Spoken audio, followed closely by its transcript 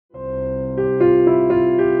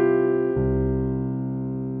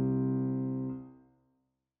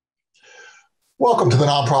Welcome to the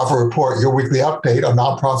Nonprofit Report, your weekly update on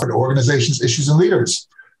nonprofit organizations, issues, and leaders.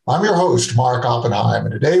 I'm your host, Mark Oppenheim,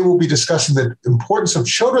 and today we'll be discussing the importance of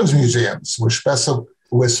children's museums with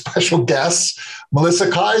special guests, Melissa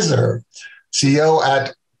Kaiser, CEO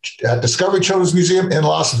at Discovery Children's Museum in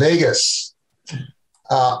Las Vegas,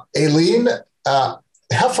 Aileen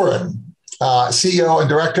Hefferren, CEO and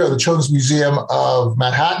Director of the Children's Museum of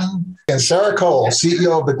Manhattan, and Sarah Cole,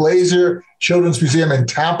 CEO of the Glazer Children's Museum in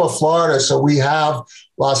Tampa, Florida. So we have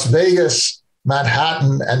Las Vegas,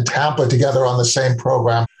 Manhattan, and Tampa together on the same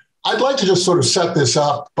program. I'd like to just sort of set this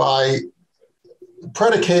up by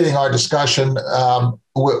predicating our discussion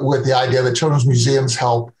with the idea that children's museums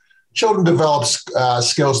help children develop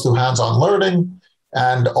skills through hands-on learning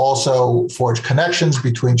and also forge connections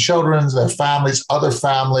between children, their families, other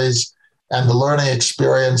families, and the learning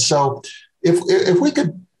experience. So if we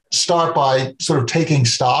could start by sort of taking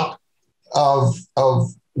stock of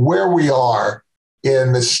where we are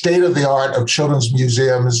in the state of the art of children's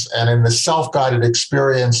museums and in the self-guided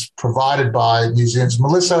experience provided by museums.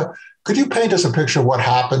 Melissa, could you paint us a picture of what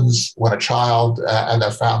happens when a child and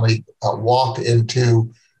their family walk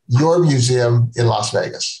into your museum in Las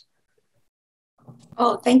Vegas?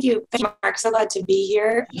 Oh, thank you, Mark. So glad to be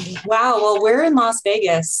here. Wow. Well, we're in Las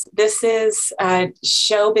Vegas. This is a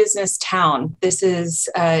show business town. This is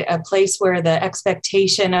a place where the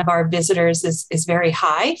expectation of our visitors is very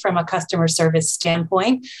high from a customer service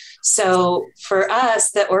standpoint. So for us,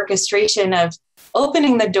 the orchestration of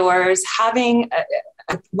opening the doors, having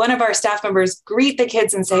one of our staff members greet the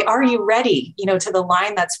kids and say, "Are you ready?" To the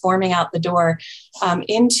line that's forming out the door,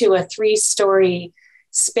 into a 3-story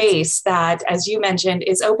space that, as you mentioned,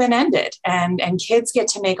 is open-ended and kids get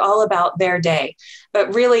to make all about their day.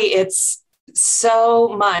 But really, it's so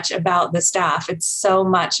much about the staff. It's so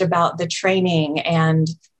much about the training and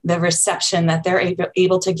the reception that they're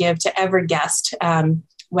able to give to every guest,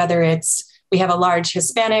 whether it's we have a large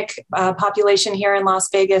Hispanic population here in Las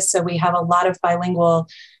Vegas, so we have a lot of bilingual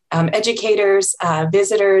educators,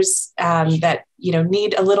 visitors that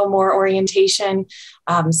need a little more orientation,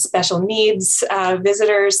 special needs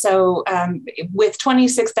visitors. So with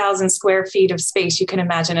 26,000 square feet of space, you can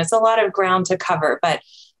imagine it's a lot of ground to cover, but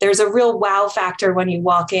there's a real wow factor when you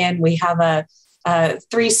walk in. We have a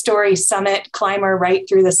 3-story summit climber right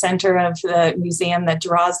through the center of the museum that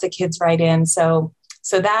draws the kids right in. So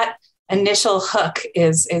that initial hook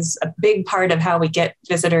is a big part of how we get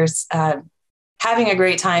visitors having a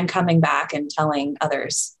great time coming back and telling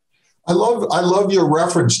others. I love your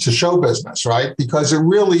reference to show business, right? Because it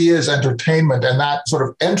really is entertainment and that sort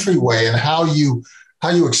of entryway and how you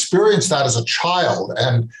experience that as a child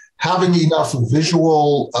and having enough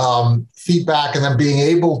visual feedback and then being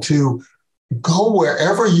able to go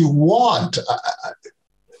wherever you want.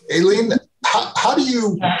 Aileen, how do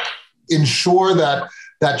you ensure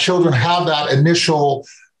that children have that initial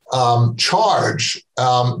charge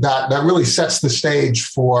that really sets the stage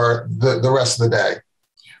for the rest of the day?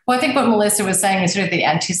 Well, I think what Melissa was saying is sort of the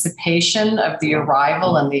anticipation of the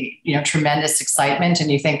arrival and the tremendous excitement.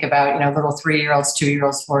 And you think about little 3-year-olds,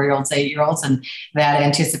 2-year-olds, 4-year-olds, 8-year-olds, and that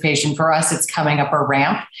anticipation for us, it's coming up a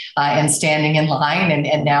ramp and standing in line.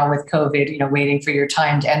 And now with COVID, waiting for your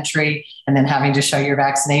timed entry and then having to show your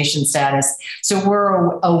vaccination status. So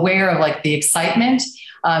we're aware of the excitement.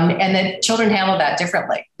 And then children handle that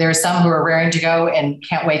differently. There are some who are raring to go and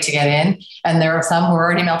can't wait to get in. And there are some who are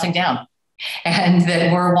already melting down. And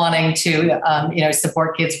that we're wanting to,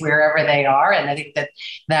 support kids wherever they are. And I think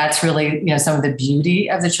that's really, some of the beauty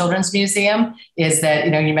of the Children's Museum is that,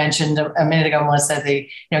 you mentioned a minute ago, Melissa, the,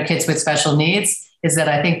 kids with special needs, is that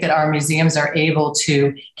I think that our museums are able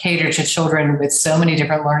to cater to children with so many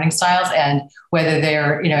different learning styles. And whether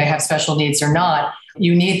they're, have special needs or not,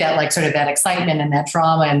 you need that sort of that excitement and that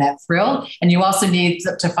drama and that thrill. And you also need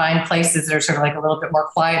to find places that are sort of a little bit more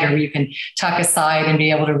quieter where you can tuck aside and be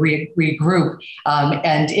able to regroup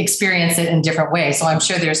and experience it in different ways. So I'm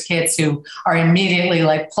sure there's kids who are immediately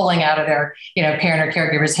pulling out of their, parent or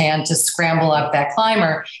caregiver's hand to scramble up that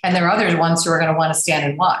climber. And there are other ones who are going to want to stand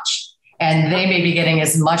and watch. And they may be getting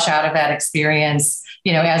as much out of that experience,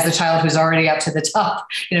 as the child who's already up to the top,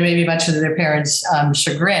 maybe much to their parents'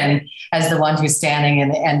 chagrin, as the one who's standing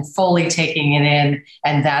and fully taking it in.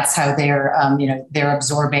 And that's how they're, they're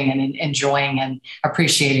absorbing and enjoying and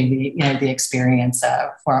appreciating the experience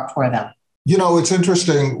for them. It's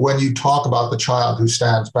interesting when you talk about the child who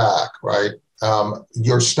stands back, right?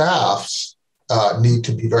 Your staffs need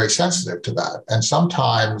to be very sensitive to that. And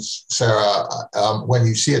sometimes, Sarah, when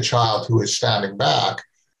you see a child who is standing back,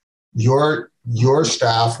 your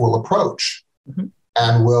staff will approach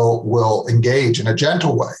and will engage in a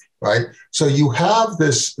gentle way right? So you have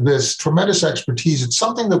this tremendous expertise. It's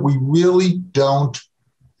something that we really don't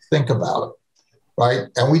think about, right?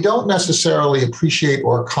 And we don't necessarily appreciate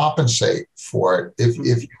or compensate for it. If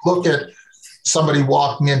you look at somebody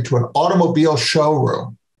walking into an automobile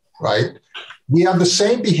showroom, right? We have the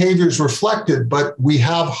same behaviors reflected, but we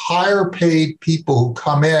have higher paid people who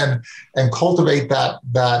come in and cultivate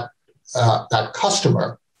that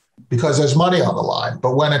customer because there's money on the line.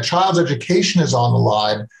 But when a child's education is on the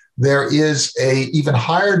line, there is a even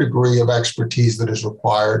higher degree of expertise that is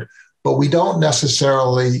required, but we don't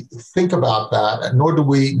necessarily think about that, nor do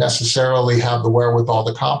we necessarily have the wherewithal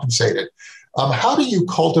to compensate it. How do you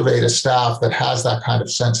cultivate a staff that has that kind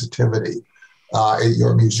of sensitivity at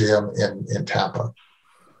your museum in Tampa?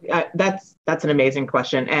 That's an amazing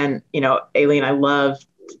question. And, Aileen, I love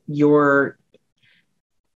you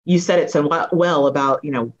said it so well about,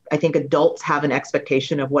 I think adults have an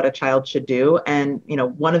expectation of what a child should do. And,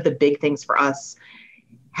 one of the big things for us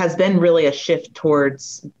has been really a shift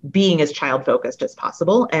towards being as child focused as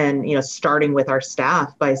possible. And, starting with our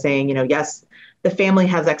staff by saying, yes, the family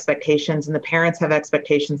has expectations and the parents have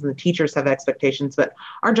expectations and the teachers have expectations, but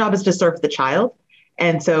our job is to serve the child.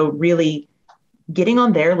 And so really getting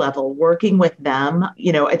on their level, working with them,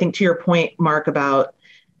 I think to your point, Mark, about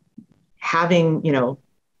having,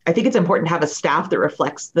 I think it's important to have a staff that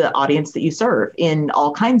reflects the audience that you serve in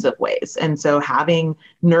all kinds of ways. And so having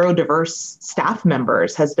neurodiverse staff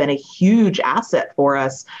members has been a huge asset for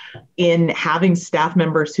us in having staff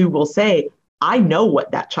members who will say, I know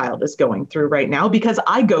what that child is going through right now because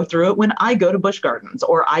I go through it when I go to Busch Gardens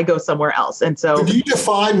or I go somewhere else. And so, could you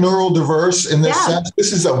define neurodiverse in this sense?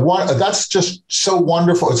 This is that's just so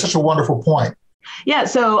wonderful. It's such a wonderful point. Yeah.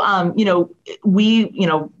 So,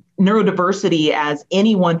 neurodiversity as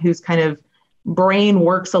anyone whose kind of brain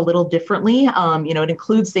works a little differently. It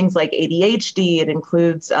includes things like ADHD. It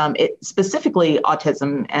includes specifically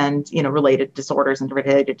autism and, related disorders and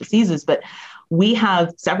related diseases. But we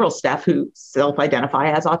have several staff who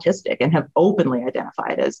self-identify as autistic and have openly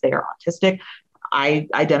identified as they are autistic. I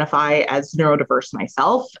identify as neurodiverse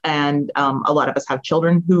myself, and a lot of us have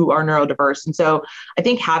children who are neurodiverse. And so I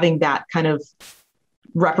think having that kind of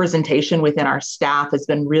representation within our staff has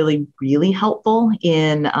been really, really helpful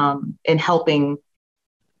in helping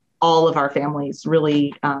all of our families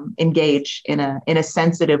really engage in a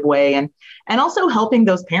sensitive way, and also helping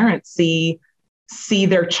those parents see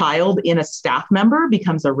their child in a staff member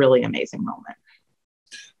becomes a really amazing moment.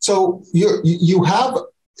 So you have,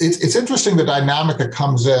 it's interesting the dynamic that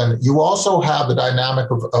comes in. You also have the dynamic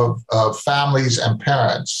of families and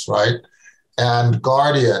parents, right? And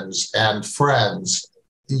guardians and friends.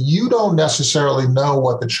 You don't necessarily know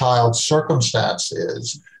what the child's circumstance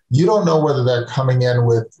is. You don't know whether they're coming in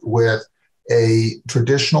with a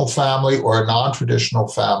traditional family or a non-traditional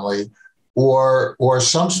family, or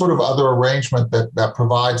some sort of other arrangement that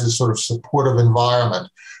provides a sort of supportive environment.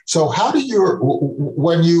 So how do you,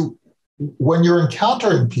 when you're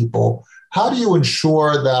encountering people, how do you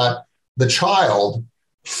ensure that the child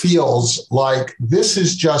feels like this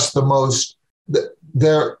is just the most,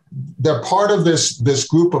 they're part of this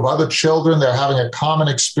group of other children, they're having a common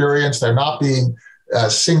experience, they're not being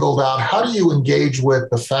singled out? How do you engage with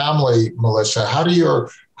the family, Melissa? How do your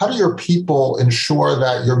people ensure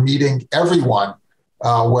that you're meeting everyone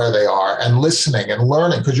where they are and listening and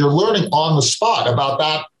learning? Because you're learning on the spot about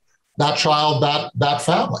that child, that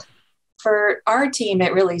family. For our team,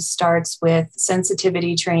 it really starts with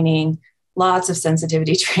sensitivity training, lots of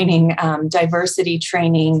sensitivity training, diversity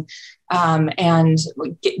training, and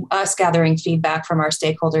us gathering feedback from our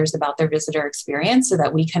stakeholders about their visitor experience so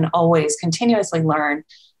that we can always continuously learn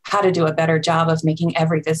how to do a better job of making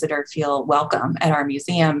every visitor feel welcome at our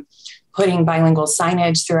museum. Putting bilingual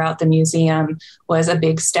signage throughout the museum was a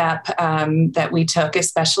big step that we took,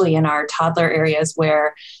 especially in our toddler areas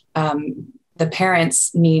where the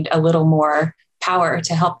parents need a little more power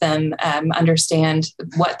to help them understand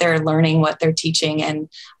what they're learning, what they're teaching. And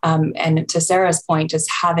to Sarah's point, just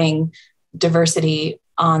having diversity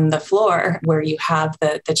on the floor where you have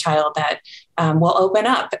the child that will open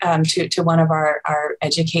up to one of our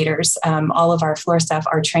educators. All of our floor staff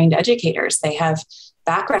are trained educators. They have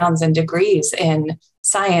backgrounds and degrees in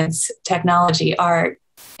science, technology, art,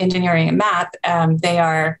 engineering, and math. They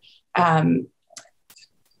are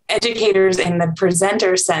educators in the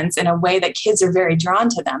presenter sense in a way that kids are very drawn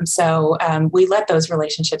to them. So we let those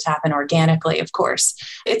relationships happen organically, of course.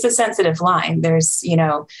 It's a sensitive line. There's,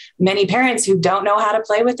 many parents who don't know how to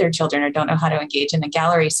play with their children or don't know how to engage in a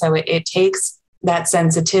gallery. So it takes that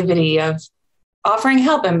sensitivity of offering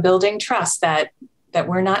help and building trust that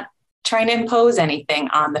we're not trying to impose anything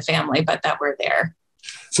on the family, but that we're there.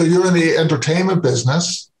 So you're in the entertainment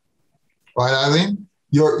business, right, Aileen?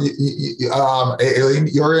 Aileen,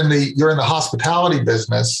 you're in the hospitality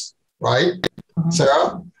business, right?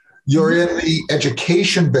 Sarah, you're in the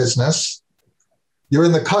education business. You're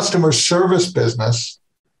in the customer service business,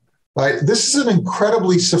 right? This is an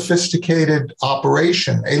incredibly sophisticated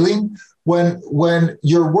operation. Aileen, when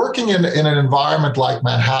you're working in an environment like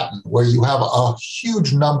Manhattan, where you have a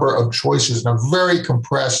huge number of choices in a very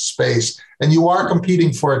compressed space, and you are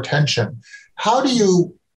competing for attention, how do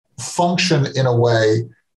you function in a way,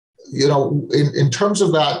 in terms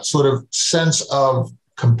of that sort of sense of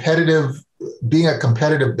being a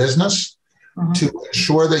competitive business, to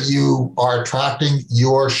ensure that you are attracting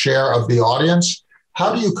your share of the audience?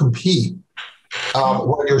 How do you compete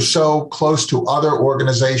when you're so close to other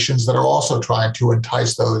organizations that are also trying to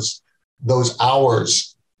entice those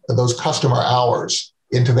hours, those customer hours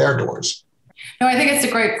into their doors? No, I think it's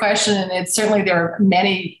a great question. And it's certainly, there are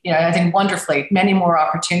many, I think wonderfully, many more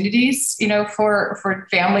opportunities, for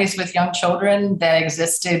families with young children that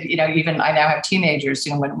existed, even I now have teenagers,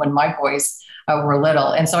 when my boys were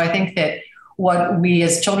little. And so I think that what we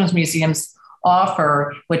as children's museums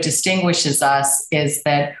offer, what distinguishes us, is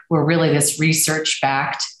that we're really this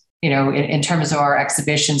research-backed, in terms of our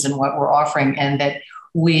exhibitions and what we're offering, and that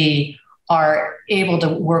we are able to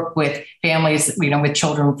work with families, with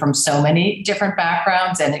children from so many different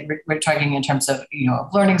backgrounds. And we're talking in terms of,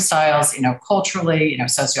 learning styles, culturally,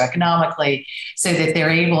 socioeconomically, so that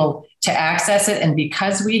they're able to access it. And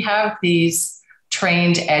because we have these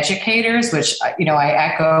trained educators, which, I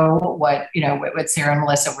echo what Sarah and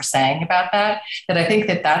Melissa were saying about that I think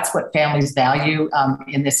that that's what families value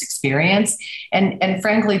in this experience. And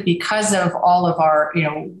frankly, because of all of our,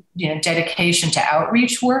 dedication to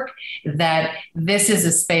outreach work, that this is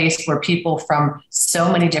a space where people from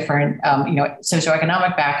so many different,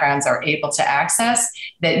 socioeconomic backgrounds are able to access,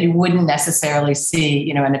 that you wouldn't necessarily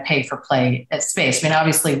see, in a pay for play space. I mean,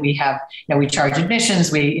 obviously we have, we charge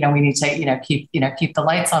admissions, we need to, keep the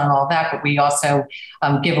lights on and all that, but we also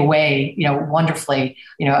give away, wonderfully,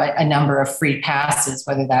 a number of free passes,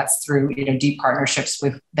 whether that's through, deep partnerships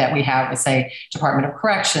that we have with, say, Department of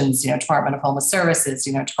Corrections, Department of Homeless Services,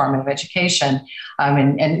 Department of Education,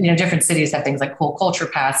 and different cities have things like cool culture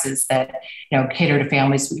passes that, cater to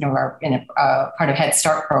families, are in a part of Head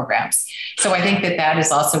Start programs. So I think that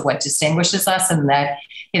is also what distinguishes us, and that,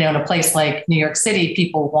 in a place like New York City,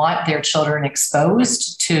 people want their children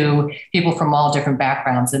exposed to people from all different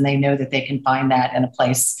backgrounds, and they know that they can find that in a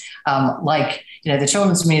place like, the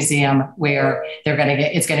Children's Museum, where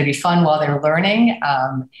it's going to be fun while they're learning,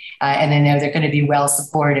 and they know they're going to be well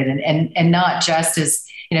supported, and not just as,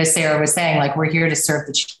 Sarah was saying, like, we're here to serve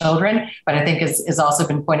the children, but I think as also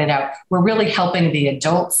been pointed out, we're really helping the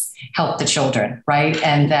adults help the children, right?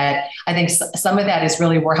 And that I think some of that is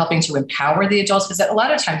really, we're helping to empower the adults, because a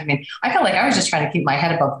lot of times, I felt like I was just trying to keep my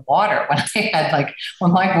head above water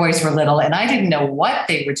when my boys were little, and I didn't know what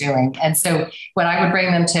they were doing. And so when I would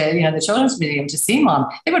bring them to, the Children's Museum to see Mom,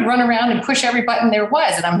 they would run around and push every button there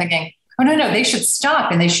was. And I'm thinking, oh, no, they should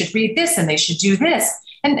stop, and they should read this, and they should do this.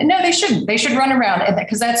 And no, they shouldn't. They should run around,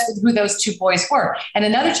 because that's who those two boys were. And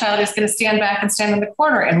another child is going to stand back and stand in the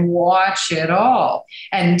corner and watch it all.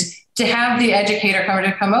 And to have the educator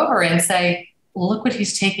come over and say, look what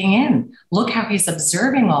he's taking in. Look how he's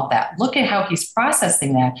observing all that. Look at how he's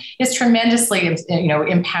processing that. It's tremendously,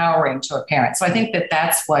 empowering to a parent. So I think that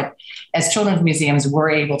that's what, as children's museums, we're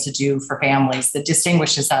able to do for families, that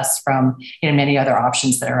distinguishes us from, many other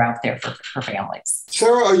options that are out there for families.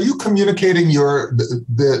 Sarah, are you communicating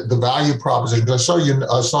the value proposition? Because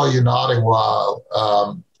I saw you nodding while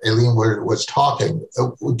Aileen was talking.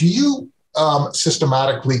 Do you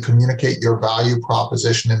systematically communicate your value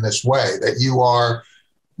proposition in this way, that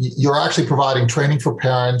you're actually providing training for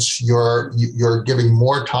parents, you're giving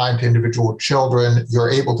more time to individual children, you're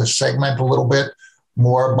able to segment a little bit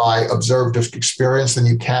more by observed experience than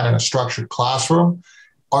you can in a structured classroom?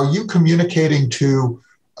 Are you communicating to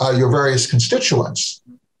your various constituents,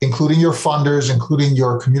 including your funders, including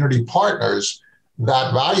your community partners,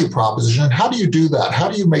 that value proposition? And how do you do that? How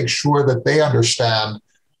do you make sure that they understand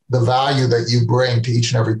the value that you bring to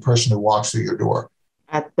each and every person who walks through your door?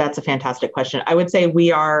 That's a fantastic question. I would say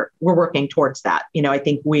we're working towards that. I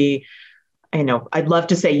think I'd love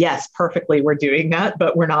to say, yes, perfectly, we're doing that,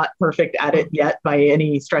 but we're not perfect at it yet by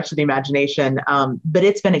any stretch of the imagination. But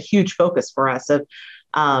it's been a huge focus for us of,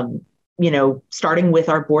 starting with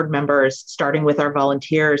our board members, starting with our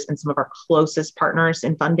volunteers and some of our closest partners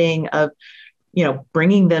in funding, of,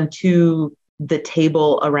 bringing them to the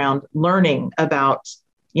table around learning about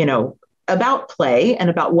play and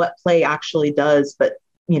about what play actually does, but,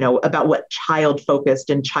 about what child-focused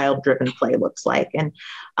and child-driven play looks like. And,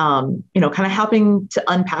 kind of helping to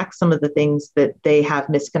unpack some of the things that they have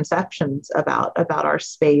misconceptions about our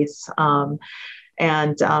space. I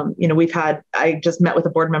just met with a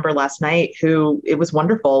board member last night who, it was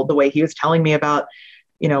wonderful the way he was telling me about,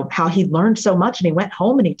 how he learned so much, and he went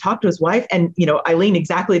home and he talked to his wife, and, Aileen,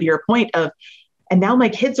 exactly to your point of, and now my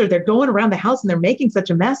kids they're going around the house and they're making such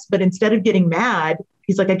a mess, but instead of getting mad,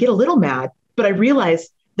 he's like, I get a little mad, but I realize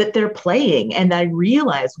that they're playing and I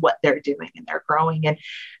realize what they're doing and they're growing. And,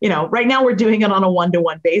 right now we're doing it on a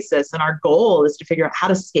one-to-one basis. And our goal is to figure out how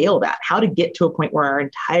to scale that, how to get to a point where our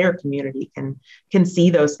entire community can see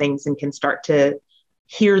those things and can start to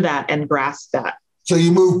hear that and grasp that. So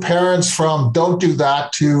you move parents from don't do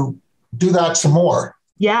that to do that some more.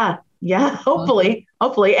 Yeah. Hopefully.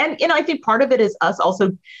 And, I think part of it is us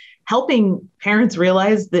also helping parents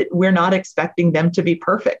realize that we're not expecting them to be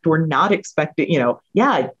perfect. We're not expecting,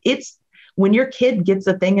 it's when your kid gets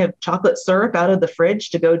a thing of chocolate syrup out of the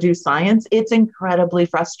fridge to go do science, it's incredibly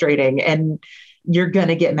frustrating and you're going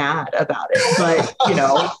to get mad about it. But,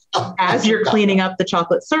 as you're cleaning up the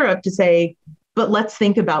chocolate syrup, to say, but let's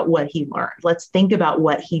think about what he learned. Let's think about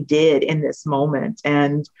what he did in this moment.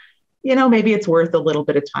 And, maybe it's worth a little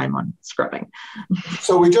bit of time on scrubbing.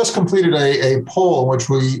 So we just completed a poll in which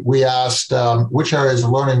we asked which areas of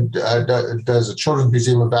learning does the Children's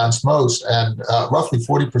Museum advance most, and roughly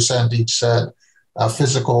 40% each said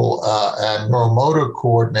physical and neuromotor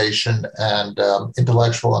coordination and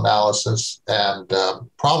intellectual analysis and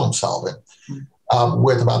problem solving,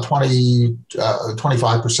 with about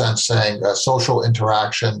 25% saying social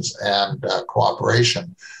interactions and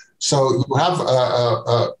cooperation. So you have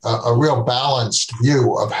a real balanced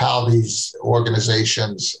view of how these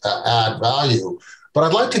organizations add value. But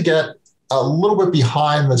I'd like to get a little bit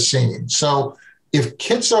behind the scenes. So if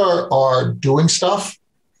kids are doing stuff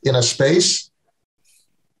in a space,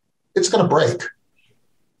 it's going to break,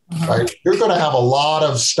 right? You're going to have a lot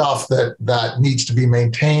of stuff that needs to be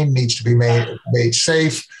maintained, needs to be made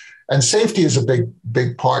safe. And safety is a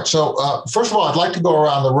big part. So first of all, I'd like to go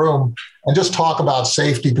around the room and just talk about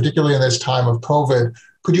safety, particularly in this time of COVID.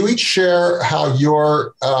 Could you each share how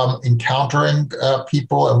you're encountering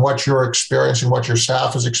people and what you're experiencing, what your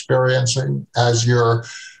staff is experiencing as you're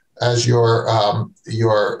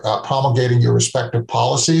promulgating your respective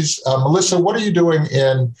policies? Melissa, what are you doing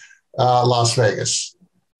in Las Vegas?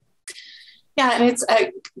 Yeah, and it's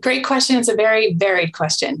a great question. It's a very varied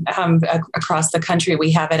question across the country.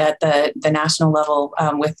 We have it at the national level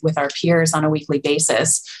with our peers on a weekly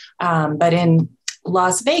basis. But in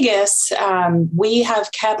Las Vegas, we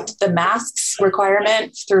have kept the masks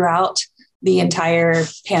requirement throughout the entire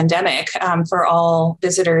pandemic for all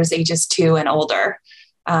visitors ages 2 and older.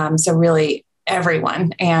 So really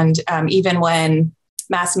everyone. And even when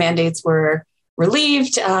mask mandates were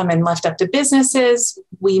relieved and left up to businesses,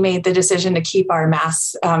 we made the decision to keep our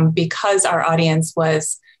masks because our audience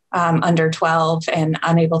was under 12 and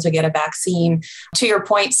unable to get a vaccine. To your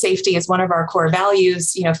point, safety is one of our core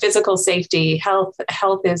values. Physical safety, health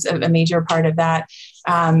is a major part of that.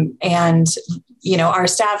 And our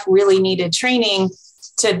staff really needed training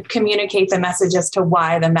to communicate the message as to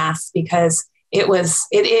why the masks, because it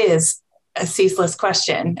is a ceaseless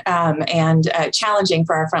question and challenging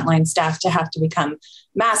for our frontline staff to have to become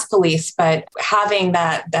mask police, but having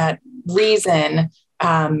that reason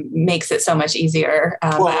makes it so much easier.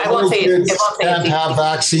 I won't say kids can't have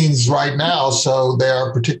vaccines right now, so they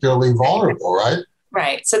are particularly vulnerable, right?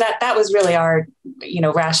 Right. So that was really our,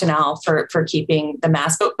 rationale for keeping the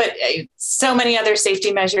mask, but so many other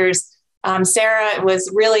safety measures. Sarah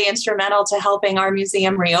was really instrumental to helping our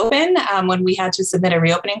museum reopen when we had to submit a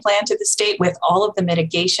reopening plan to the state with all of the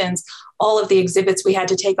mitigations, all of the exhibits we had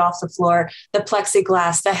to take off the floor, the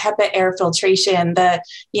plexiglass, the HEPA air filtration, the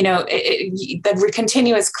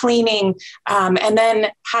continuous cleaning, and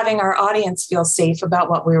then having our audience feel safe about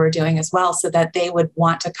what we were doing as well, so that they would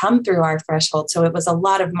want to come through our threshold. So it was a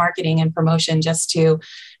lot of marketing and promotion just to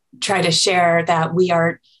try to share that we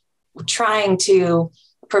are trying to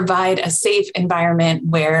provide a safe environment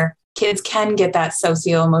where kids can get that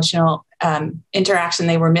socio-emotional interaction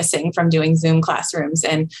they were missing from doing Zoom classrooms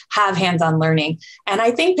and have hands-on learning. And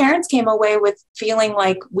I think parents came away with feeling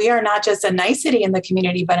like we are not just a nicety in the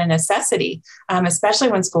community, but a necessity, especially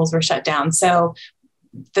when schools were shut down. So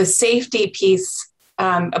the safety piece,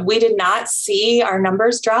 we did not see our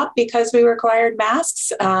numbers drop because we required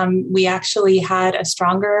masks. We actually had a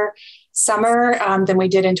stronger summer than we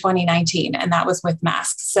did in 2019, and that was with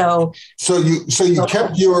masks. So you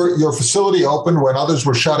kept your facility open when others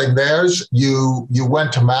were shutting theirs. You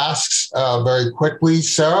went to masks very quickly.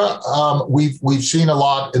 Sarah, we've seen a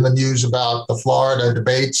lot in the news about the Florida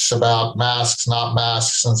debates about masks, not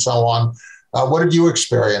masks, and so on. What did you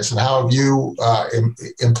experience, and how have you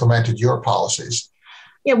implemented your policies?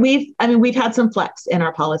 Yeah, we've had some flex in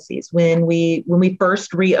our policies. When we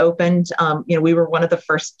first reopened, we were one of the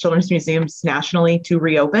first children's museums nationally to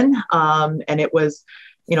reopen. And it was,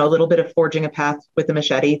 a little bit of forging a path with a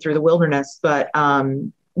machete through the wilderness. But,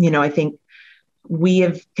 I think we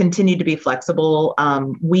have continued to be flexible.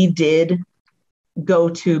 We did go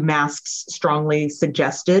to masks strongly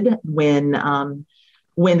suggested when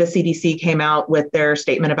the CDC came out with their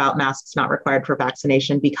statement about masks not required for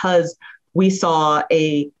vaccination, because we saw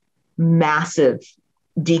a massive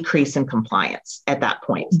decrease in compliance at that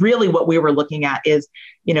point. Really what we were looking at is,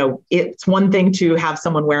 it's one thing to have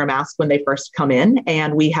someone wear a mask when they first come in,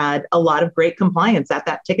 and we had a lot of great compliance at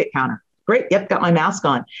that ticket counter. Great, yep, got my mask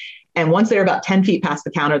on. And once they were about 10 feet past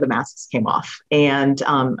the counter, the masks came off. And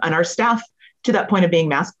our staff, to that point of being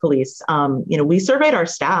mask police, we surveyed our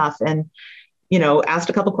staff and asked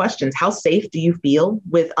a couple questions. How safe do you feel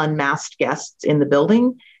with unmasked guests in the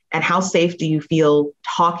building? And how safe do you feel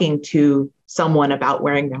talking to someone about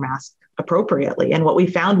wearing their mask appropriately? And what we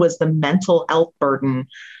found was the mental health burden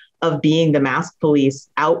of being the mask police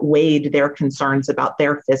outweighed their concerns about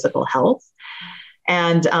their physical health.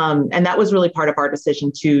 And that was really part of our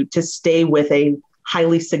decision to stay with a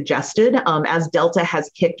highly suggested. As Delta has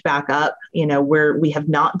kicked back up, we have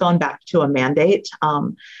not gone back to a mandate.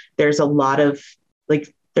 There's a lot of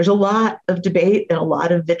debate and a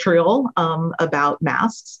lot of vitriol about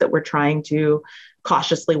masks that we're trying to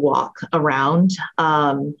cautiously walk around.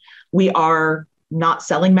 We are not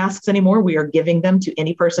selling masks anymore. We are giving them to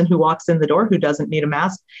any person who walks in the door who doesn't need a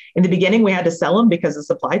mask. In the beginning, we had to sell them because the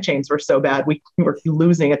supply chains were so bad. We were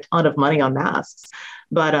losing a ton of money on masks.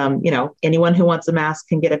 But, anyone who wants a mask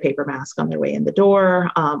can get a paper mask on their way in the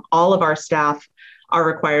door. All of our staff are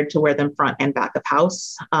required to wear them front and back of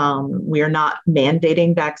house. We are not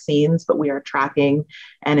mandating vaccines, but we are tracking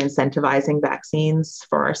and incentivizing vaccines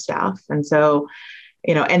for our staff. And so,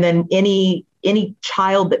 and then any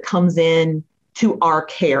child that comes in to our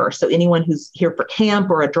care, so anyone who's here for camp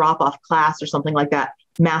or a drop-off class or something like that,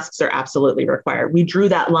 masks are absolutely required. We drew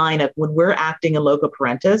that line of when we're acting in loco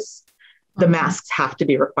parentis, the masks have to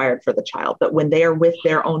be required for the child. But when they are with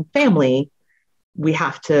their own family, we're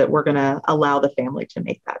going to allow the family to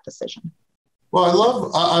make that decision. Well,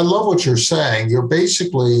 I love what you're saying. You're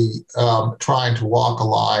basically trying to walk a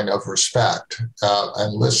line of respect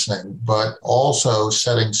and listening, but also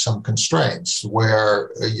setting some constraints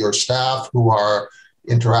where your staff who are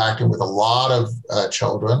interacting with a lot of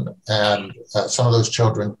children, and some of those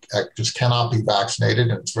children just cannot be vaccinated,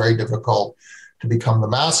 and it's very difficult to become the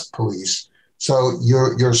mask police. So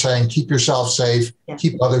you're saying keep yourself safe,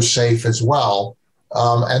 keep others safe as well.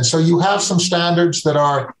 And so you have some standards that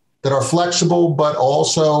are flexible, but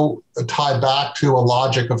also tie back to a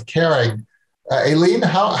logic of caring. Aileen,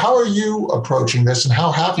 how are you approaching this, and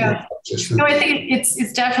how have you approached this? I think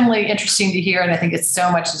it's definitely interesting to hear, and I think it's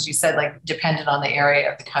so much, as you said, like dependent on the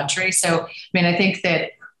area of the country. So, I think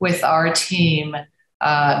that with our team,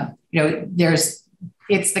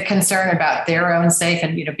 it's the concern about their own safe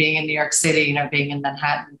and, being in New York City, being in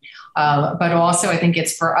Manhattan. But also I think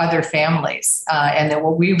it's for other families. And that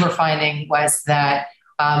what we were finding was that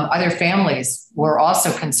other families were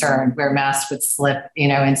also concerned where masks would slip,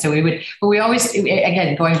 and so we always,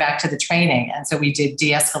 again, going back to the training. And so we did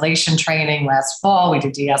de-escalation training last fall. We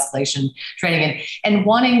did de-escalation training and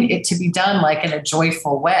wanting it to be done like in a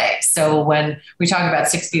joyful way. So when we talk about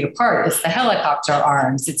 6 feet apart, it's the helicopter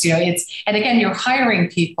arms. And again, you're hiring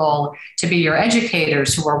people to be your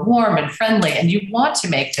educators who are warm and friendly, and you want to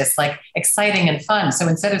make this like exciting and fun. So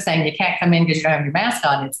instead of saying you can't come in because you don't have your mask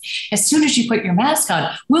on, it's as soon as you put your mask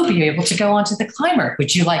on, we'll be able to go onto the climber.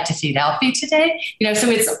 Would you like to feed Alfie today? So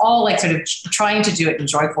it's all like sort of trying to do it in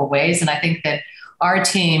joyful ways. And I think that our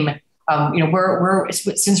team, we're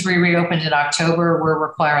since we reopened in October, we're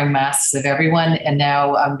requiring masks of everyone. And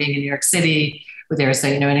now being in New York City, there's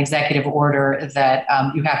an executive order that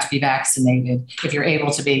you have to be vaccinated if you're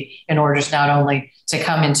able to be, in order to not only to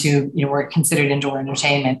come into, we're considered indoor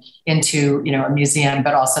entertainment, into, a museum,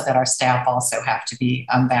 but also that our staff also have to be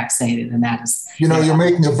vaccinated. And that is, you're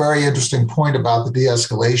making a very interesting point about the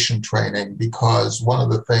de-escalation training, because one of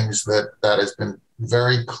the things that has been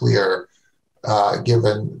very clear,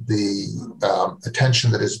 given the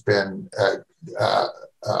attention that has been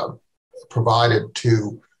provided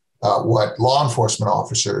to what law enforcement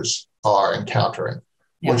officers are encountering.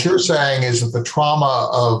 Yeah. What you're saying is that the trauma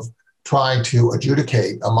of trying to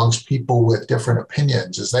adjudicate amongst people with different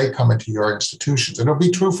opinions as they come into your institutions. It'll be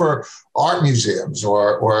true for art museums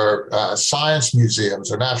or science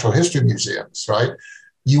museums or natural history museums, right?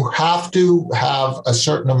 You have to have a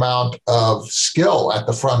certain amount of skill at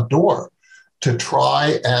the front door to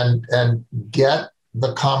try and get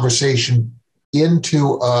the conversation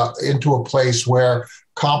into a place where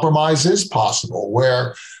compromise is possible,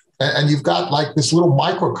 where and you've got like this little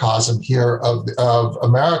microcosm here of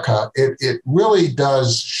America. It really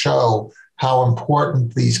does show how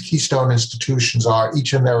important these keystone institutions are,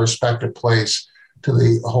 each in their respective place to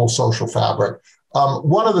the whole social fabric.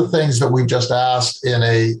 One of the things that we've just asked in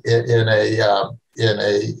a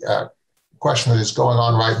question that is going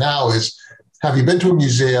on right now is, have you been to a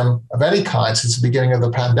museum of any kind since the beginning of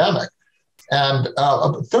the pandemic? And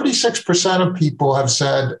 36% of people have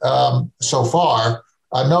said so far,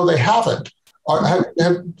 no, they haven't.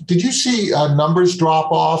 Did you see numbers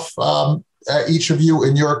drop off, each of you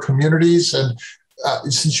in your communities? And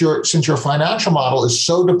since your financial model is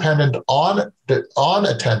so dependent on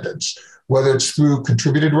attendance, whether it's through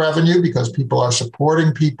contributed revenue because people are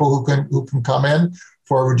supporting people who can come in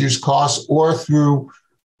for a reduced cost, or through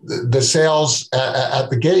the sales at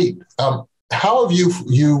the gate, how have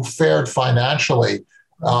you fared financially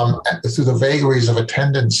through the vagaries of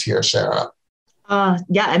attendance here, Sarah?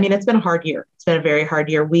 Yeah, I mean, it's been a hard year. It's been a very hard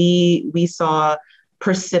year. We saw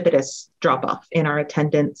precipitous drop off in our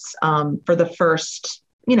attendance for the first,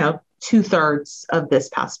 2/3 of this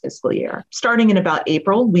past fiscal year. Starting in about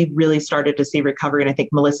April, we really started to see recovery. And I think,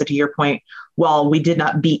 Melissa, to your point, while we did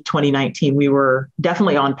not beat 2019, we were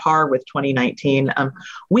definitely on par with 2019.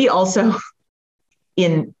 We also,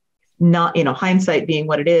 in not, hindsight being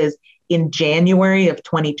what it is, in January of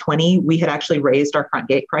 2020, we had actually raised our front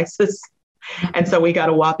gate prices. And so we got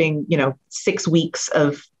a whopping, 6 weeks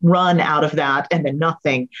of run out of that and then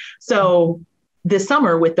nothing. So this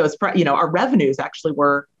summer with those, our revenues actually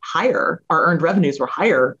were higher. Our earned revenues were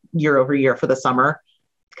higher year over year for the summer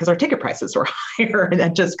because our ticket prices were higher. And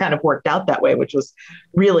that just kind of worked out that way, which was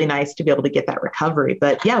really nice to be able to get that recovery.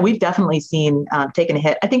 But yeah, we've definitely seen taken a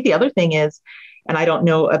hit. I think the other thing is, and I don't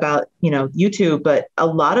know about, YouTube, but a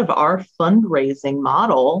lot of our fundraising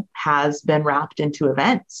model has been wrapped into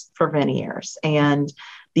events for many years. And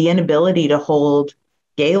the inability to hold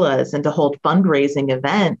galas and to hold fundraising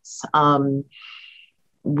events,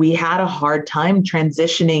 we had a hard time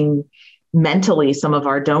transitioning mentally some of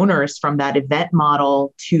our donors from that event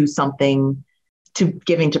model to something, to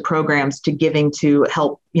giving to programs, to giving to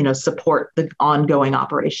help, support the ongoing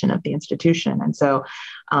operation of the institution. And so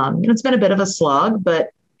it's been a bit of a slog,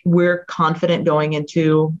 but we're confident going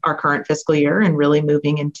into our current fiscal year and really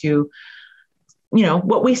moving into,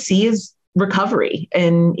 what we see is recovery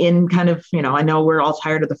in kind of, I know we're all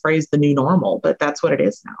tired of the phrase, the new normal, but that's what it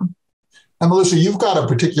is now. And Melissa, you've got a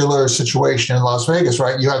particular situation in Las Vegas,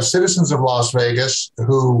 right? You have citizens of Las Vegas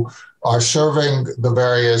who are serving the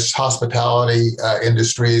various hospitality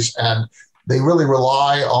industries, and they really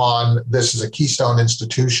rely on this as a keystone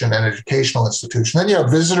institution, an educational institution. Then you have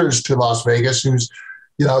visitors to Las Vegas who's,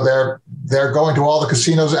 they're going to all the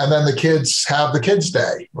casinos, and then the kids have the kids'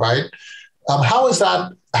 day, right? How is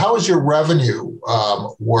that? How is your revenue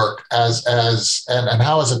work and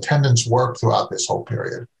how has attendance worked throughout this whole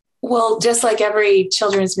period? Well, just like every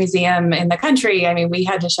children's museum in the country, I mean, we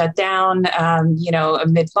had to shut down,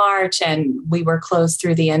 mid-March, and we were closed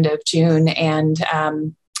through the end of June. And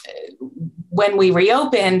when we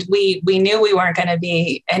reopened, we knew we weren't going to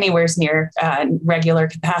be anywhere near regular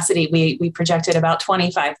capacity. We projected about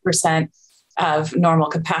 25% of normal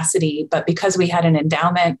capacity, but because we had an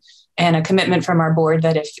endowment and a commitment from our board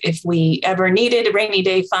that if we ever needed rainy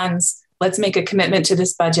day funds, let's make a commitment to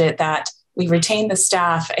this budget that we retain the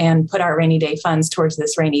staff and put our rainy day funds towards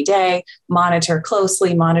this rainy day, monitor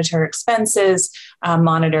closely, monitor expenses,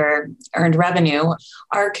 monitor earned revenue.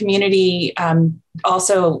 Our community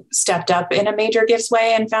also stepped up in a major gifts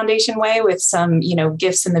way and foundation way with some,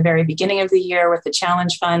 gifts in the very beginning of the year with the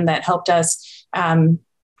challenge fund that helped us, know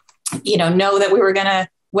that we were going to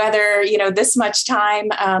weather, this much time.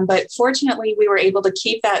 But fortunately, we were able to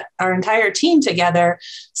keep our entire team together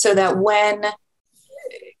so that when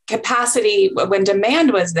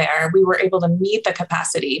demand was there, we were able to meet the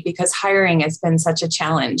capacity, because hiring has been such a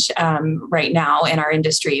challenge right now in our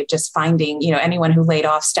industry of just finding, anyone who laid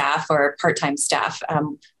off staff or part-time staff.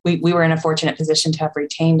 we were in a fortunate position to have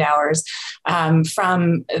retained ours.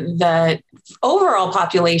 From the overall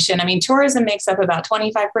population, I mean, tourism makes up about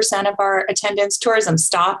 25% of our attendance. Tourism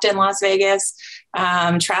stopped in Las Vegas.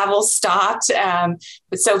 Travel stopped.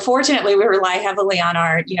 So fortunately, we rely heavily on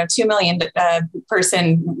our, 2 million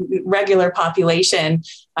person regular population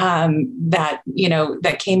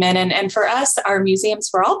that came in. And for us, our Museums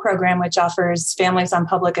for All program, which offers families on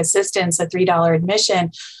public assistance a $3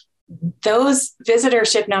 admission, those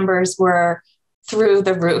visitorship numbers were through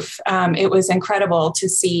the roof. It was incredible to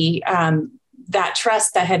see that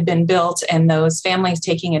trust that had been built and those families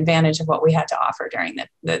taking advantage of what we had to offer during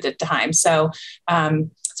the time. So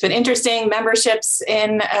it's been interesting. Memberships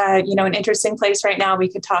in an interesting place right now. We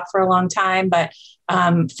could talk for a long time, but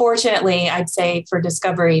fortunately, I'd say for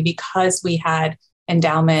Discovery, because we had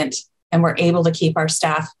endowment and we're able to keep our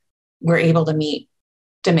staff, we're able to meet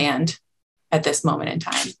demand at this moment in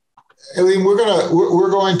time. Aileen, we're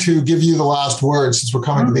going to give you the last word since we're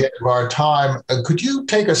coming to the end of our time. Could you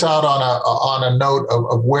take us out on a note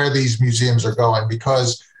of where these museums are going?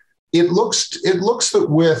 Because it looks that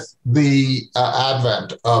with the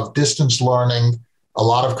advent of distance learning, a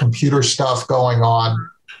lot of computer stuff going on,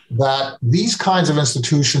 that these kinds of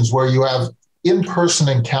institutions where you have in-person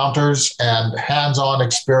encounters and hands-on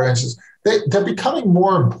experiences, they're becoming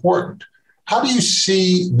more important. How do you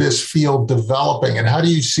see this field developing, and how do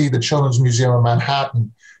you see the Children's Museum of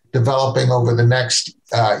Manhattan developing over the next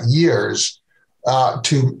years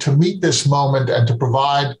to meet this moment and to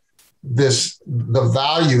provide the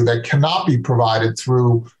value that cannot be provided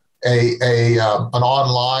through an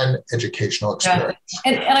online educational experience?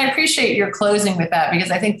 Yeah. And I appreciate your closing with that,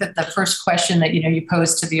 because I think that the first question that you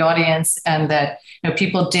posed to the audience, and that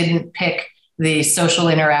people didn't pick the social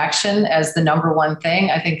interaction as the number one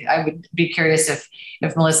thing. I think I would be curious if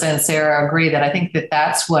Melissa and Sarah agree that I think that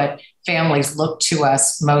that's what families look to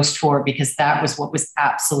us most for, because that was what was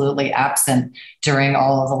absolutely absent during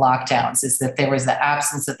all of the lockdowns, is that there was the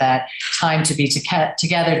absence of that time to be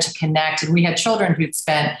together, to connect. And we had children who'd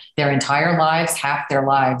spent their entire lives, half their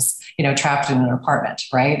lives, trapped in an apartment,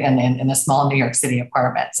 right? And in a small New York City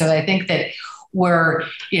apartment. So I think that we're,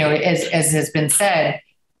 as has been said,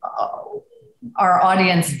 our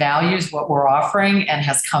audience values what we're offering and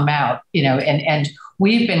has come out, and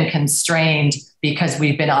we've been constrained because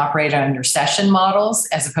we've been operating under session models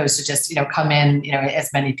as opposed to just, come in,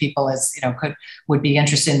 as many people as, would be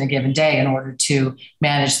interested in a given day in order to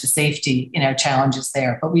manage the safety, challenges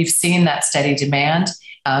there. But we've seen that steady demand.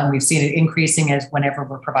 We've seen it increasing as whenever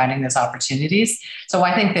we're providing those opportunities. So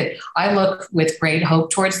I think that I look with great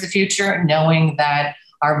hope towards the future, knowing that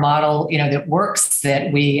our model, that works,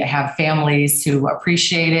 that we have families who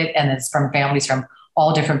appreciate it, and it's from families from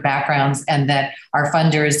all different backgrounds, and that our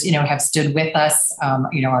funders, have stood with us,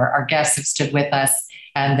 our guests have stood with us,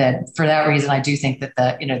 and that for that reason, I do think that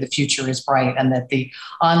the future is bright, and that the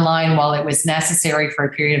online, while it was necessary for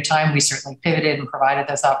a period of time, we certainly pivoted and provided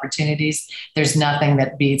those opportunities. There's nothing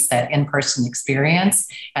that beats that in-person experience,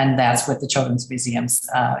 and that's what the children's museums,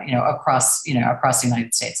 across the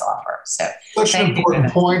United States offer. So, such an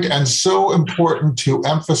important point, and so important to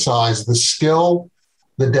emphasize the skill,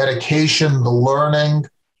 the dedication, the learning,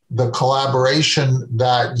 the collaboration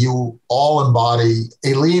that you all embody.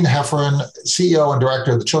 Aileen Hefferren, CEO and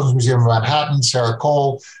Director of the Children's Museum of Manhattan, Sarah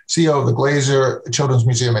Cole, CEO of the Glazer Children's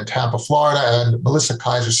Museum in Tampa, Florida, and Melissa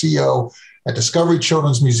Kaiser, CEO at Discovery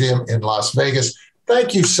Children's Museum in Las Vegas.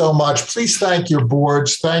 Thank you so much. Please thank your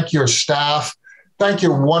boards, thank your staff, thank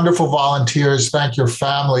your wonderful volunteers, thank your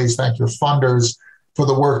families, thank your funders for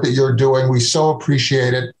the work that you're doing. We so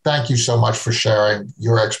appreciate it. Thank you so much for sharing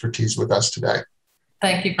your expertise with us today.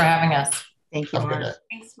 Thank you for having us. Thank you, Mark.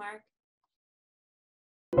 Thanks, Mark.